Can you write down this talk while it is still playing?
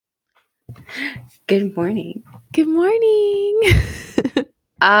Good morning. Good morning.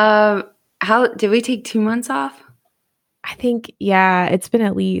 How did we take 2 months off? I think, yeah, it's been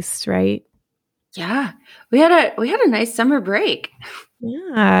at least, right? Yeah. We had a nice summer break.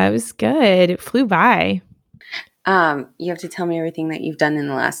 Yeah, it was good. It flew by. You have to tell me everything that you've done in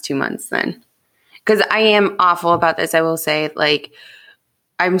the last 2 months then. Because I am awful about this. I will say,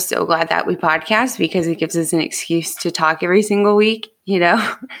 I'm so glad that we podcast because it gives us an excuse to talk every single week,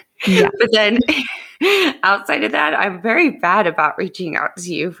 Yeah. But then outside of that, I'm very bad about reaching out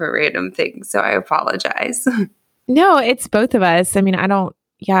to you for random things. So I apologize. No, it's both of us. I mean,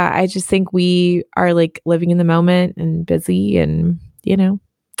 I just think we are like living in the moment and busy and, it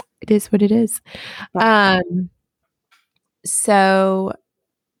is what it is. So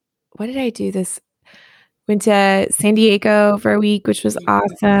what did I do this? Went to San Diego for a week, which was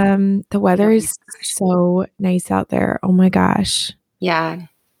awesome. The weather is so nice out there. Oh my gosh. Yeah.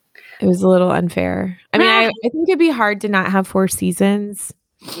 It was a little unfair. I mean, I think it'd be hard to not have 4 seasons.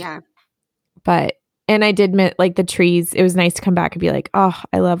 Yeah. And I did admit, like, the trees, it was nice to come back and be like, oh,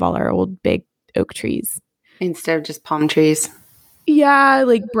 I love all our old big oak trees. Instead of just palm trees. Yeah,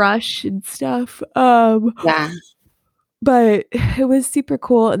 like brush and stuff. Yeah. But it was super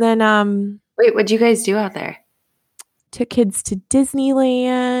cool. And then wait, what'd you guys do out there? Took kids to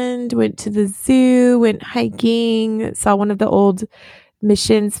Disneyland, went to the zoo, went hiking, saw one of the old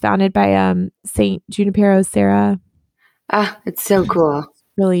missions founded by Saint Junipero Serra. Ah, it's so cool.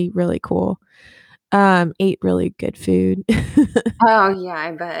 Really, really cool. Ate really good food. Oh yeah,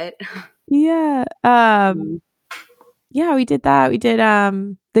 I bet. Yeah. Yeah, we did that. We did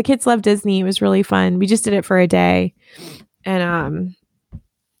the kids love Disney. It was really fun. We just did it for a day. And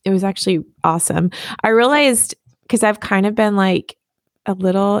it was actually awesome. I realized, because I've kind of been like a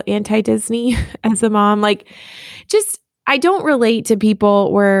little anti-Disney as a mom, like just I don't relate to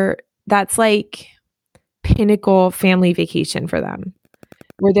people where that's like pinnacle family vacation for them,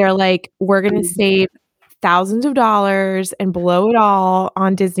 where they're like, we're going to save thousands of dollars and blow it all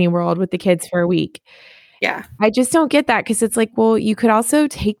on Disney World with the kids for a week. Yeah. I just don't get that, because it's like, well, you could also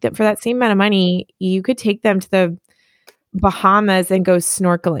take them for that same amount of money. You could take them to the Bahamas and go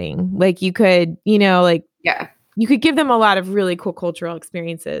snorkeling. Like you could, yeah, you could give them a lot of really cool cultural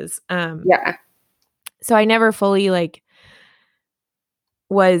experiences. Yeah. So I never fully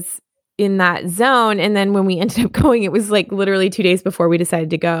was in that zone. And then when we ended up going, it was like literally 2 days before we decided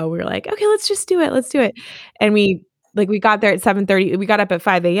to go. We were like, okay, let's just do it. Let's do it. And we got there at 7:30. We got up at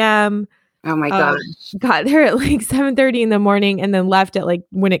 5 a.m. Oh my gosh. Got there at like 7:30 in the morning and then left at like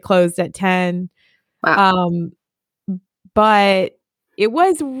when it closed at 10. Wow. But it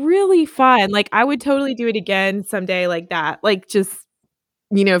was really fun. Like I would totally do it again someday like that. Like just,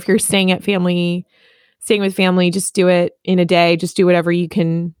 if you're staying with family, just do it in a day. Just do whatever you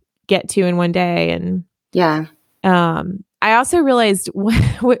can get to in one day. And yeah. I also realized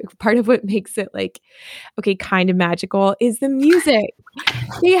what part of what makes it kind of magical is the music.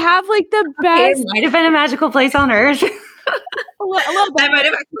 They have like the best. It might have been a magical place on earth. a little bit. I might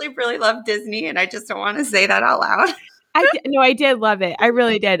have actually really loved Disney, and I just don't want to say that out loud. I did love it. I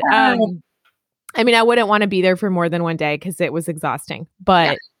really did. I mean, I wouldn't want to be there for more than one day because it was exhausting.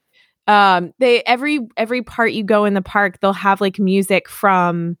 But they every part you go in the park, they'll have like music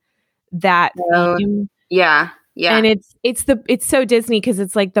from that theme. Yeah. Yeah. And it's so Disney because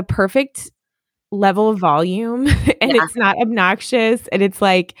it's like the perfect level of volume and it's not obnoxious, and it's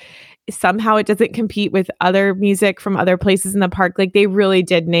like somehow it doesn't compete with other music from other places in the park. Like they really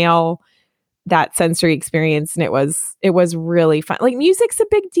did nail that sensory experience, and it was really fun. Like music's a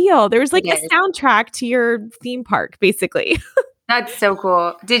big deal. There's like a soundtrack to your theme park, basically. That's so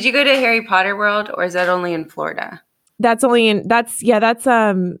cool. Did you go to Harry Potter World, or is that only in Florida? That's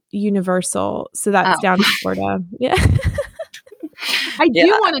Universal. So that's down in Florida. Yeah. I do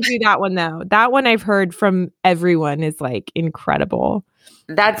want to do that one though. That one I've heard from everyone is like incredible.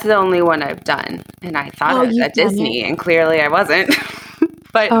 That's the only one I've done. And I thought I was at Disney, and clearly I wasn't.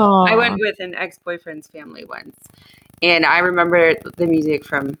 But I went with an ex-boyfriend's family once. And I remember the music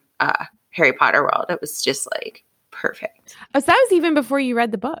from Harry Potter World. It was just like perfect. Oh, so that was even before you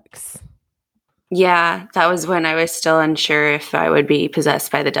read the books. Yeah, that was when I was still unsure if I would be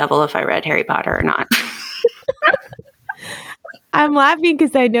possessed by the devil if I read Harry Potter or not. I'm laughing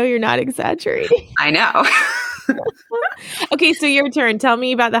because I know you're not exaggerating. I know. Okay, so your turn. Tell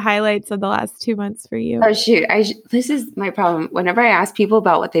me about the highlights of the last 2 months for you. Oh, shoot. This is my problem. Whenever I ask people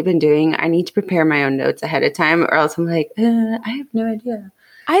about what they've been doing, I need to prepare my own notes ahead of time, or else I'm like, I have no idea.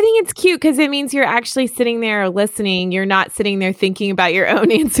 I think it's cute because it means you're actually sitting there listening. You're not sitting there thinking about your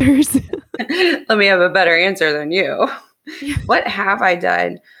own answers. Let me have a better answer than you. What have I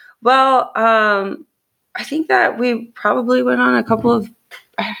done? Well, I think that we probably went on a couple of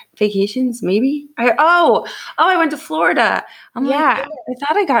vacations, maybe. I went to Florida. I'm like, I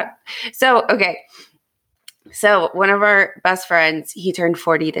thought I got okay. So one of our best friends, he turned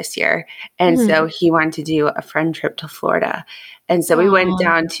 40 this year. And so he wanted to do a friend trip to Florida. And so we went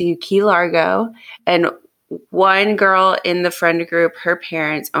down to Key Largo, and one girl in the friend group, her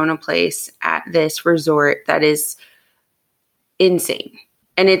parents own a place at this resort that is insane.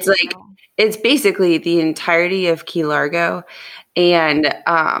 And it's like, it's basically the entirety of Key Largo. And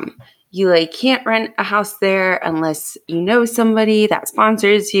you like can't rent a house there unless you know somebody that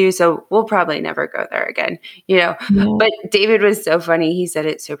sponsors you. So we'll probably never go there again, you know. Yeah. But David was so funny. He said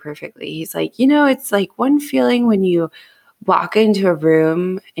it so perfectly. He's like, you know, it's like one feeling when you walk into a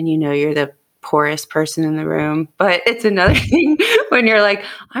room and you know you're the poorest person in the room. But it's another thing when you're like,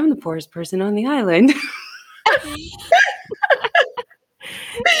 I'm the poorest person on the island.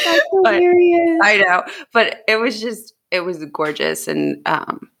 That's hilarious. I know. But it was gorgeous and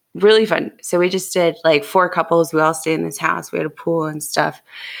really fun. So we just did like 4 couples. We all stayed in this house. We had a pool and stuff,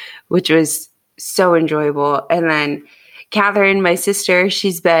 which was so enjoyable. And then Catherine, my sister,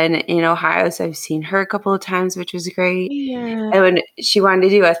 she's been in Ohio, so I've seen her a couple of times, which was great. Yeah. And when she wanted to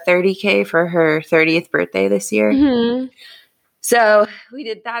do a 30K for her 30th birthday this year. Mm-hmm. So we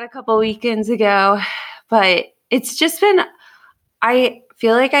did that a couple weekends ago. But it's just been, I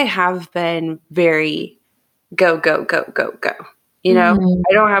feel like I have been very go, go, go, go, go. You know,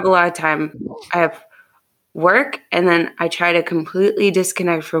 I don't have a lot of time. I have work, and then I try to completely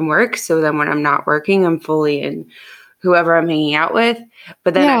disconnect from work. So then when I'm not working, I'm fully in whoever I'm hanging out with.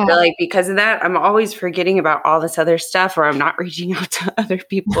 But then I feel like because of that, I'm always forgetting about all this other stuff, or I'm not reaching out to other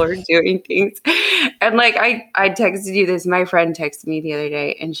people or doing things. And like I texted you this. My friend texted me the other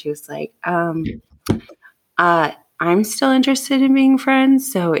day, and she was like, I'm still interested in being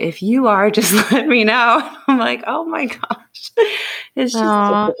friends. So if you are, just let me know. I'm like, oh my gosh. It's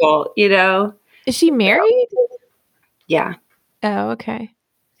just difficult, you know? Is she married? Yeah. Oh, okay.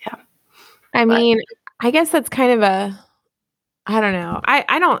 Yeah. I mean, I guess that's kind of I don't know.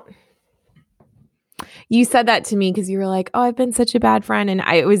 I don't. You said that to me because you were like, oh, I've been such a bad friend. And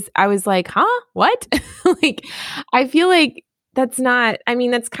I was like, huh? What? Like, I feel like that's not, I mean,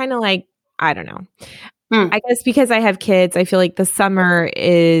 that's kind of like, I don't know. I guess because I have kids, I feel like the summer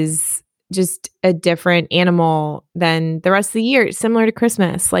is just a different animal than the rest of the year. It's similar to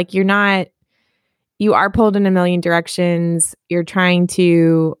Christmas. Like you are pulled in a million directions. You're trying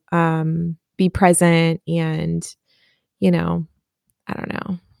to be present and, I don't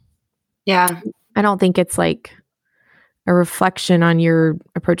know. Yeah. I don't think it's like a reflection on your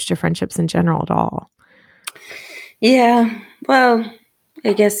approach to friendships in general at all. Yeah. Well,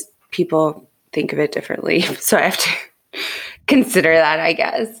 I guess people think of it differently. So I have to consider that, I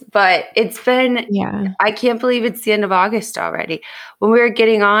guess. But it's been, I can't believe it's the end of August already. When we were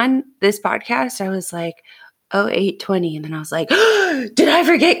getting on this podcast, I was like, 8/20. And then I was like, did I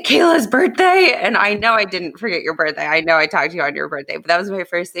forget Kayla's birthday? And I know I didn't forget your birthday. I know I talked to you on your birthday, but that was my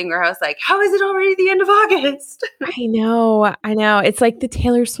first thing where I was like, how is it already the end of August? I know. It's like the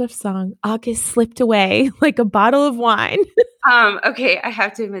Taylor Swift song, August slipped away like a bottle of wine. Okay, I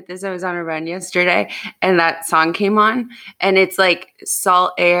have to admit this. I was on a run yesterday and that song came on and it's like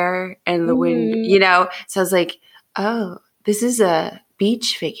salt air and the wind, So I was like, oh, this is a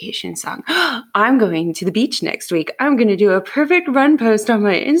beach vacation song. I'm going to the beach next week. I'm going to do a perfect run post on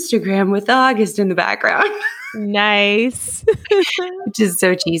my Instagram with August in the background. Nice. Which is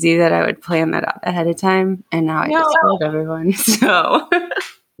so cheesy that I would plan that out ahead of time. And now I just told everyone. So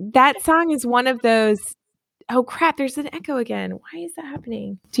that song is one of those. Oh crap, there's an echo again. Why is that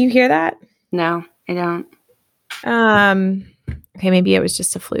happening? Do you hear that? No, I don't. Okay, maybe it was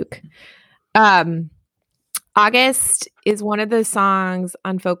just a fluke. August is one of those songs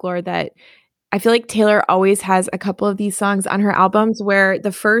on Folklore that I feel like Taylor always has a couple of these songs on her albums where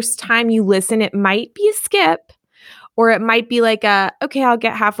the first time you listen, it might be a skip or it might be like okay, I'll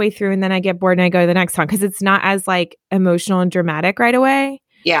get halfway through and then I get bored and I go to the next song because it's not as like emotional and dramatic right away.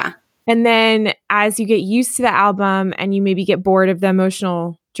 Yeah. And then as you get used to the album and you maybe get bored of the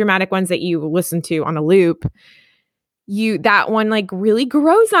emotional, dramatic ones that you listen to on a loop, that one like really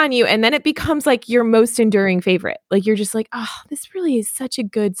grows on you. And then it becomes like your most enduring favorite. Like you're just like, oh, this really is such a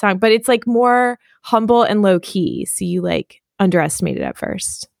good song. But it's like more humble and low key. So you like underestimate it at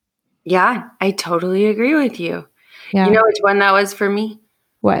first. Yeah, I totally agree with you. Yeah. You know which one that was for me?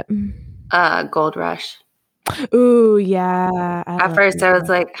 What? Gold Rush. Ooh, yeah. At first I was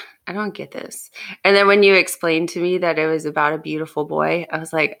like, I don't get this. And then when you explained to me that it was about a beautiful boy, I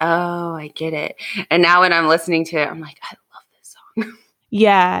was like, oh, I get it. And now when I'm listening to it, I'm like, I love this song.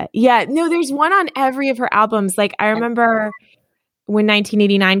 Yeah. Yeah. No, there's one on every of her albums. Like I remember when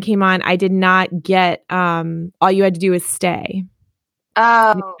 1989 came on, I did not get All You Had to Do Was Stay.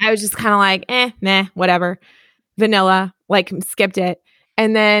 Oh. I was just kind of like, meh, whatever. Vanilla, like skipped it.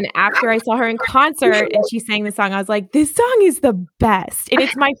 And then after I saw her in concert and she sang the song, I was like, this song is the best. And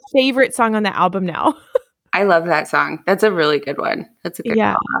it's my favorite song on the album now. I love that song. That's a really good one. That's a good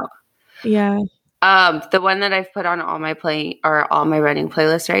Yeah. call out. Yeah. The one that I've put on all my running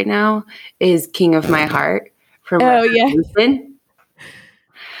playlists right now is King of My Heart from Reputation.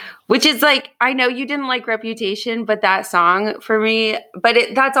 Which is like, I know you didn't like Reputation, but that song for me, but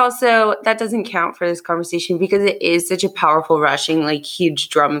that doesn't count for this conversation because it is such a powerful, rushing, like huge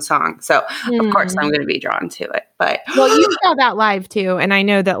drum song. So of course I'm going to be drawn to it. But well, you saw that live too, and I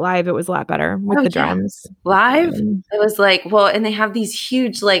know that live it was a lot better with the drums. Live, it was like, well, and they have these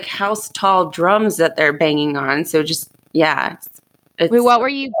huge, like house tall drums that they're banging on. So just Wait, what were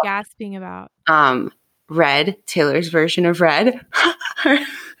you gasping about? Red, Taylor's version of Red.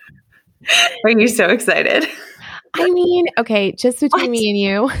 Are you so excited? I mean, okay, just between me and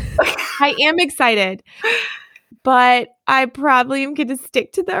you, I am excited, but I probably am going to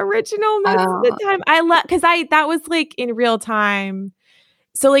stick to the original most of the time. Because that was like in real time.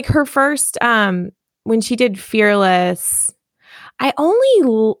 So like her first, when she did Fearless, I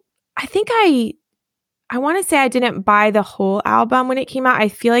want to say I didn't buy the whole album when it came out. I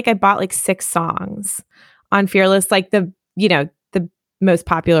feel like I bought like 6 songs on Fearless, like the most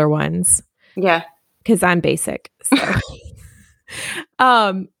popular ones. Yeah. Because I'm basic. So.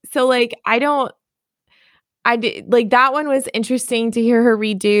 So like that one was interesting to hear her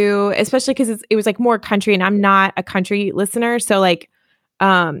redo, especially because it was like more country and I'm not a country listener. So like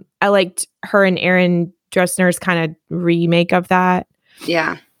I liked her and Aaron Dessner's kind of remake of that.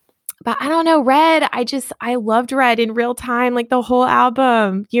 Yeah. But I don't know, Red, I loved Red in real time, like the whole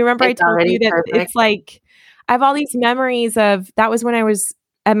album. You remember I told you that it's like I have all these memories of that was when I was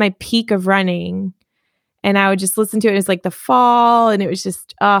at my peak of running and I would just listen to it. It was like the fall and it was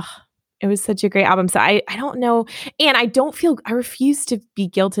just, it was such a great album. So I don't know. And I refuse to be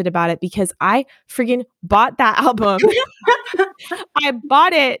guilted about it because I friggin' bought that album. I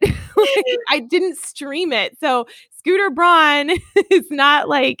bought it. I didn't stream it. So Scooter Braun is not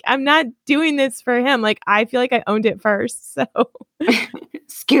like, I'm not doing this for him. Like, I feel like I owned it first. So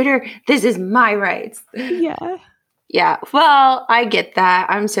Scooter, this is my rights. Yeah. Yeah, well, I get that.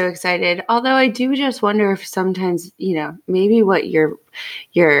 I'm so excited. Although I do just wonder if sometimes, maybe what you're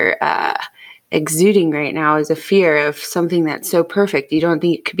exuding right now is a fear of something that's so perfect. You don't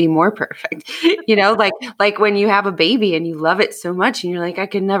think it could be more perfect. Like when you have a baby and you love it so much and you're like, I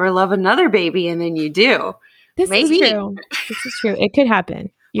could never love another baby. And then you do. This is true. It could happen.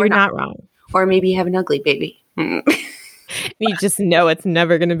 You're not wrong. Or maybe you have an ugly baby. You just know it's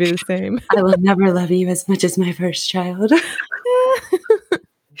never going to be the same. I will never love you as much as my first child. It's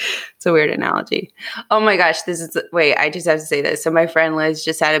a weird analogy. Oh my gosh, I just have to say this. So my friend Liz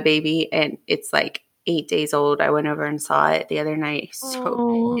just had a baby and it's like 8 days old. I went over and saw it the other night.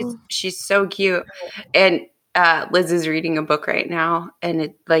 She's so cute. And Liz is reading a book right now.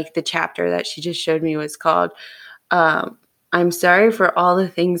 And the chapter that she just showed me was called I'm sorry for all the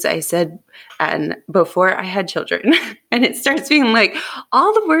things I said and before I had children. And it starts being like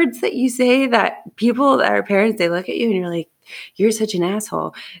all the words that you say that people that are parents, they look at you and you're like, you're such an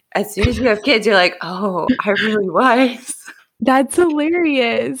asshole. As soon as you have kids, you're like, oh, I really was. That's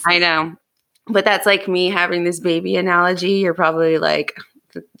hilarious. I know. But that's like me having this baby analogy. You're probably like,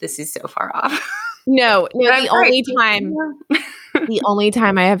 this is so far off. No, the only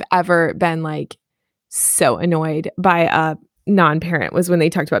time I have ever been like so annoyed by a non-parent was when they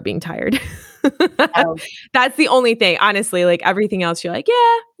talked about being tired. That's the only thing, honestly. Like everything else, you're like,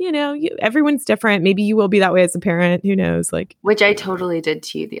 yeah, everyone's different. Maybe you will be that way as a parent. Who knows? Like, which I totally did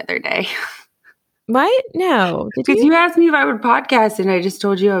to you the other day. What? No, because you asked me if I would podcast, and I just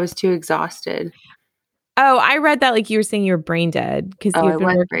told you I was too exhausted. Oh, I read that like you were saying you were brain dead because you've been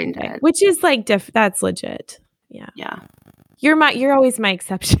working brain dead, which is like that's legit. Yeah, yeah. You're always my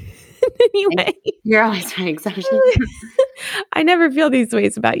exception. Anyway, you're always my exception. I never feel these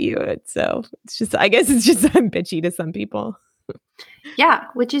ways about you, so it's just I guess it's just I'm bitchy to some people. Yeah,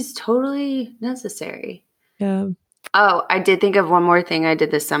 which is totally necessary. Yeah. Oh, I did think of one more thing I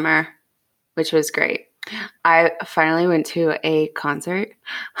did this summer, which was great. I finally went to a concert,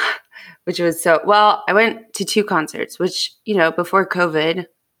 which was I went to 2 concerts, which, before COVID,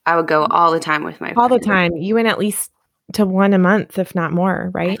 I would go all the time with my friends. All the time. You went at least to 1 a month, if not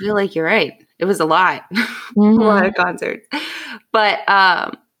more, right? I feel like you're right. It was a lot. Mm-hmm. A lot of concerts. But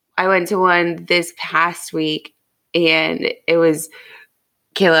I went to one this past week, and it was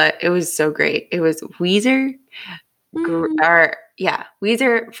Kayla, it was so great. It was Weezer,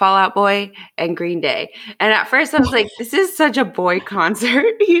 Weezer, Fall Out Boy, and Green Day. And at first I was like, this is such a boy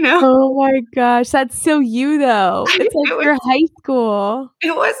concert, you know? Oh my gosh, that's so you though. It's like your high school.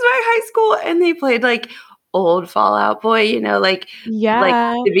 It was my high school, and they played like old Fall Out Boy, you know, like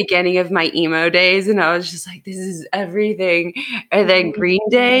the beginning of my emo days, and I was just like, this is everything. And then Green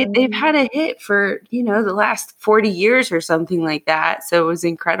Day, they've had a hit for, you know, the last 40 years or something like that. So it was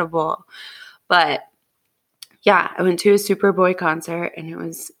incredible. But yeah, I went to a Superboy concert and it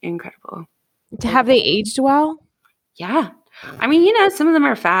was incredible. Have they aged well? Yeah. I mean, you know, some of them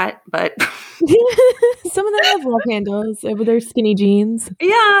are fat, but some of them have love handles over their skinny jeans.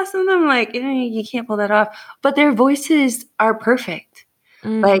 Yeah, some of them like, you can't pull that off. But their voices are perfect.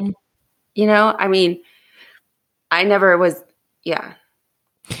 Like, you know, I mean, I never was, yeah.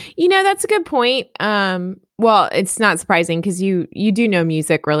 You know, that's a good point. Well, it's not surprising because you do know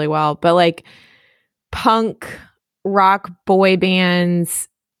music really well, but like punk rock boy bands,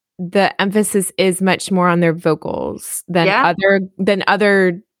 the emphasis is much more on their vocals than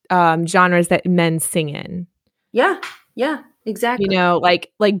other genres that men sing in. Yeah, exactly. You know,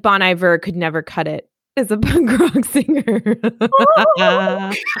 like Bon Iver could never cut it as a punk rock singer.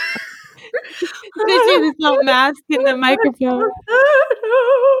 Bitches don't mask in the microphone.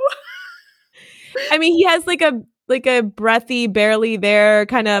 I mean, he has like a breathy, barely there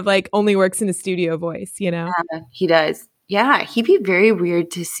kind of like only works in a studio voice, you know? Yeah, he does. Yeah, he'd be very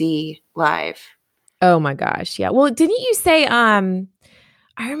weird to see live. Oh my gosh. Yeah. Well, didn't you say, I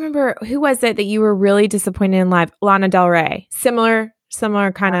remember, who was it that you were really disappointed in live? Lana Del Rey. Similar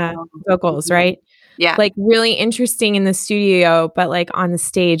kind of vocals, right? Yeah. Like really interesting in the studio, but like on the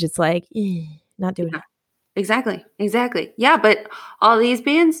stage, it's like, not doing it. Exactly. Yeah, but all these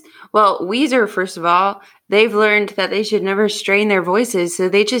bands, well, Weezer, first of all, they've learned that they should never strain their voices, so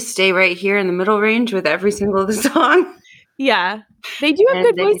they just stay right here in the middle range with every single song. Yeah. They do have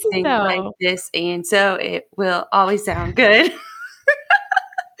good voices, though. Like this, and so it will always sound good.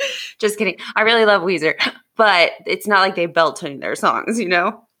 Just kidding. I really love Weezer, but it's not like they belt tune their songs, you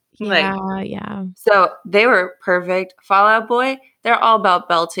know? Yeah. So they were perfect. Fall Out Boy, they're all about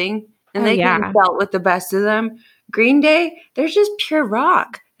belting. And they can belt with the best of them. Green Day, they're just pure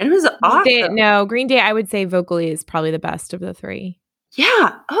rock. And it was awesome. Green Day, I would say vocally is probably the best of the three.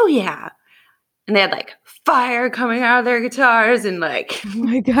 Yeah. Oh, yeah. And they had like fire coming out of their guitars and like. Oh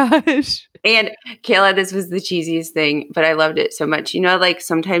my gosh. And Kayla, this was the cheesiest thing, but I loved it so much. You know, like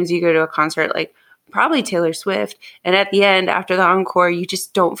sometimes you go to a concert like probably Taylor Swift. And at the end, after the encore, you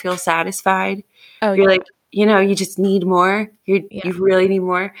just don't feel satisfied. Oh, you're like, you know, you just need more. You really need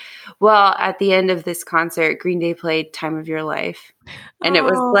more. Well, at the end of this concert, Green Day played Time of Your Life. And it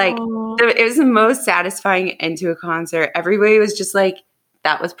was like, it was the most satisfying end to a concert. Everybody was just like,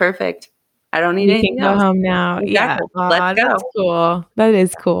 that was perfect. I don't need anything else. Go home now. Exactly. Yeah. Let's go. That's cool. That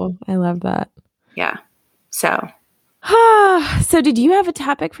is cool. I love that. Yeah. So. So did you have a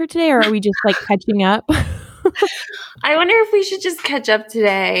topic for today, or are we just like catching up? I wonder if we should just catch up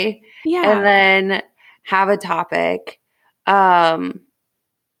today. Yeah. And then have a topic. I've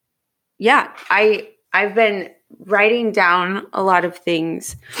been writing down a lot of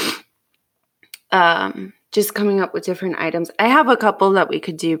things, just coming up with different items. I have a couple that we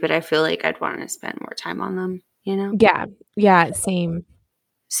could do, but I feel like I'd want to spend more time on them, you know? Yeah, same.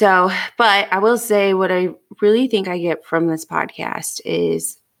 So, but I will say what I really think I get from this podcast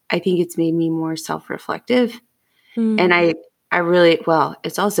is I think it's made me more self-reflective. And I really,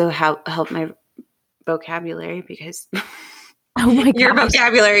 it's also helped my vocabulary because your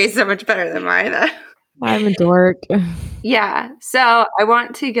vocabulary is so much better than mine. I'm a dork. Yeah. So I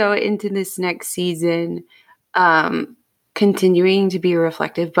want to go into this next season continuing to be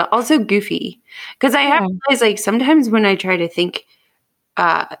reflective, but also goofy. Because I have realized like sometimes when I try to think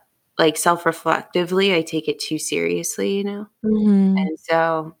like self-reflectively, I take it too seriously, you know? Mm-hmm. And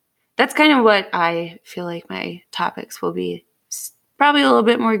so that's kind of what I feel like my topics will be. Probably a little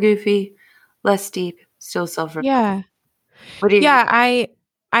bit more goofy. Less deep, still self-reflective. Yeah. What do you? Yeah, I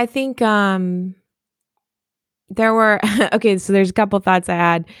think there were so there's a couple thoughts I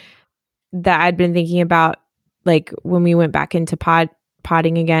had that I'd been thinking about like when we went back into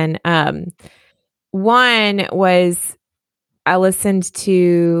podding again. One was I listened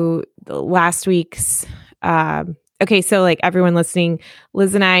to last week's so like everyone listening,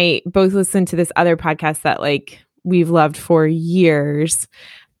 Liz and I both listened to this other podcast that like we've loved for years.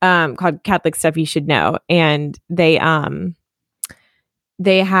 Called Catholic Stuff You Should Know. And they had,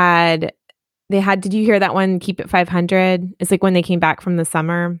 did you hear that one? Keep It 500. It's like when they came back from the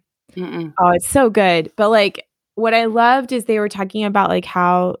summer. Mm-mm. Oh, it's so good. But like, what I loved is they were talking about like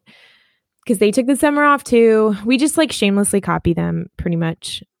how, because they took the summer off too. We just like shamelessly copy them pretty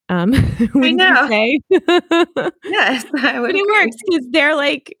much. I know. Yes, I would. But it works because they're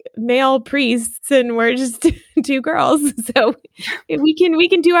like male priests and we're just two girls. So we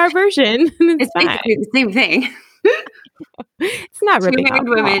can do our version. It's basically the same thing. It's not ripping off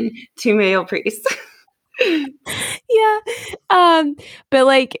women, 2 male priests. Yeah. But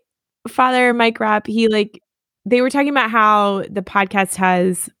like Father Mike Rapp, they were talking about how the podcast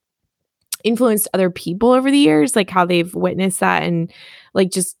has influenced other people over the years, like how they've witnessed that and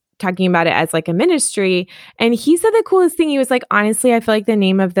like just talking about it as like a ministry. And he said the coolest thing. He was like, honestly, I feel like the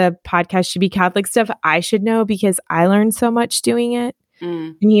name of the podcast should be Catholic Stuff I Should Know because I learned so much doing it.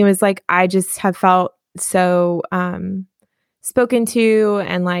 And he was like, I just have felt so spoken to,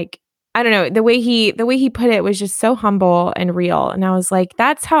 and like, I don't know, the way he put it was just so humble and real. And I was like,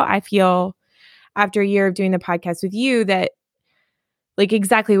 that's how I feel after a year of doing the podcast with you, that like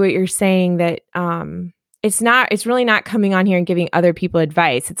exactly what you're saying, that it's really not coming on here and giving other people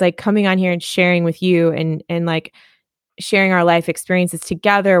advice. It's like coming on here and sharing with you and like sharing our life experiences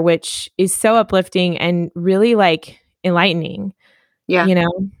together, which is so uplifting and really like enlightening. Yeah. You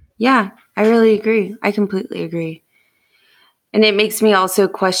know? Yeah, I really agree. I completely agree. And it makes me also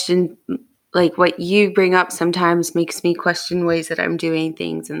question, like what you bring up sometimes makes me question ways that I'm doing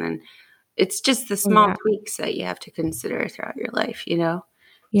things. And then it's just the small tweaks that you have to consider throughout your life, you know?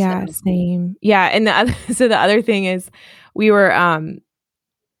 Yeah, so. Same. Yeah. And the other thing is we were,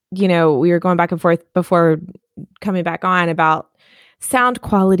 we were going back and forth before coming back on about sound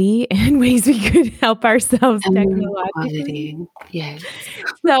quality and ways we could help ourselves technologically. Yes.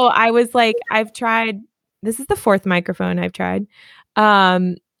 So I was like, this is the 4th microphone I've tried.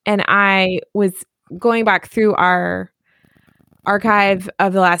 And I was going back through our archive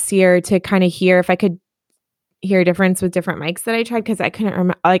of the last year to kind of hear if I could hear a difference with different mics that I tried, because I couldn't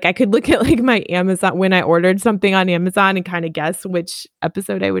remember. Like I could look at like my Amazon when I ordered something on Amazon and kind of guess which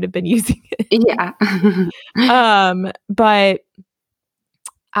episode I would have been using it. Yeah. But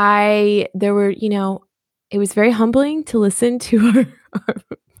it was very humbling to listen to our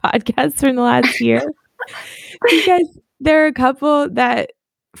podcasts from the last year because there are a couple that,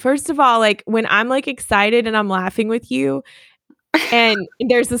 first of all, like when I'm like excited and I'm laughing with you and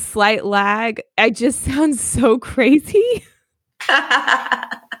there's a slight lag, I just sound so crazy. I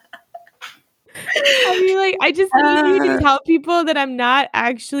mean, like, I just need you to tell people that I'm not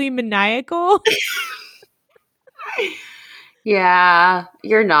actually maniacal. Yeah,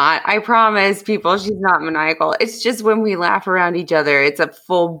 you're not. I promise people she's not maniacal. It's just when we laugh around each other, it's a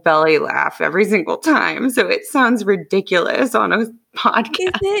full belly laugh every single time. So it sounds ridiculous on a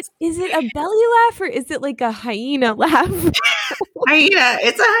podcast. Is it a belly laugh or is it like a hyena laugh? Hyena.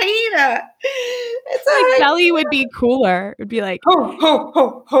 It's a hyena. It's like hyena. Belly would be cooler. It would be like ho ho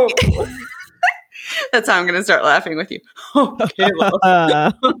ho ho. That's how I'm going to start laughing with you. Oh,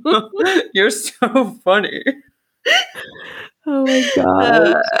 Kayla. You're so funny. Oh my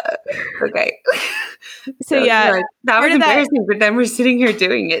god. Okay. So yeah, like, that was embarrassing, but then we're sitting here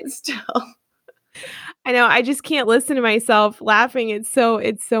doing it still. I know. I just can't listen to myself laughing. It's so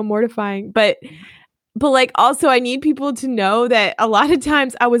mortifying. But like also I need people to know that a lot of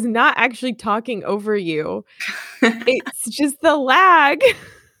times I was not actually talking over you. It's just the lag.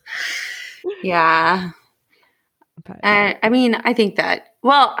 Yeah. I mean, I think that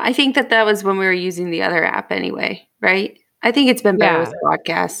was when we were using the other app anyway, right? I think it's been better with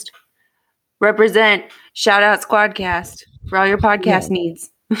Squadcast. Represent, shout out Squadcast for all your podcast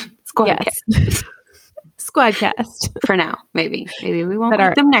needs. Squadcast. Yes. Squadcast. For now, maybe. Maybe we won't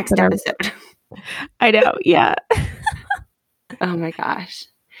like them next episode. I know, yeah. Oh my gosh.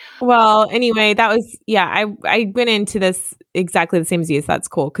 Well, anyway, that was, I went into this exactly the same as you. So that's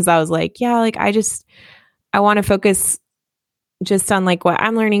cool. Cause I was like, I want to focus just on like what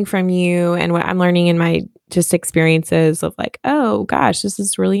I'm learning from you and what I'm learning in my just experiences of like, oh gosh, this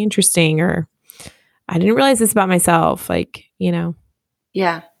is really interesting. Or I didn't realize this about myself. Like, Yeah.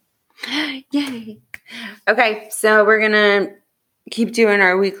 Yay. Okay. So we're going to keep doing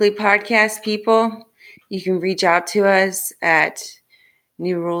our weekly podcast, people. You can reach out to us at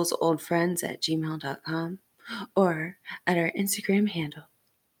newrulesoldfriends@gmail.com or at our Instagram handle.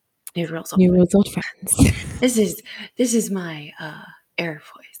 New Rules Old Friends. This is my air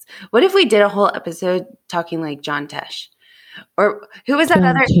voice. What if we did a whole episode talking like John Tesh? Or who was that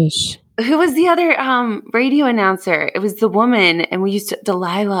who was the other radio announcer? It was the woman, and we used to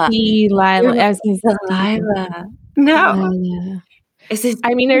Delilah. Delilah. No.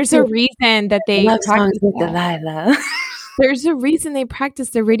 I mean, there's a reason that they love songs with Delilah. There's a reason they practice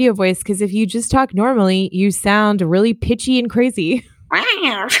their radio voice, because if you just talk normally, you sound really pitchy and crazy.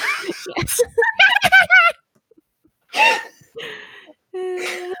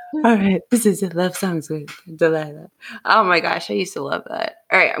 All right, this is Love Songs with Delilah. Oh my gosh, I used to love that.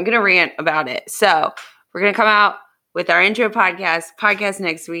 All right, I'm going to rant about it. So we're going to come out with our intro podcast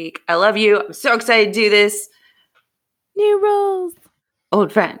next week. I love you. I'm so excited to do this. New rules.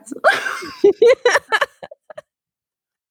 Old friends.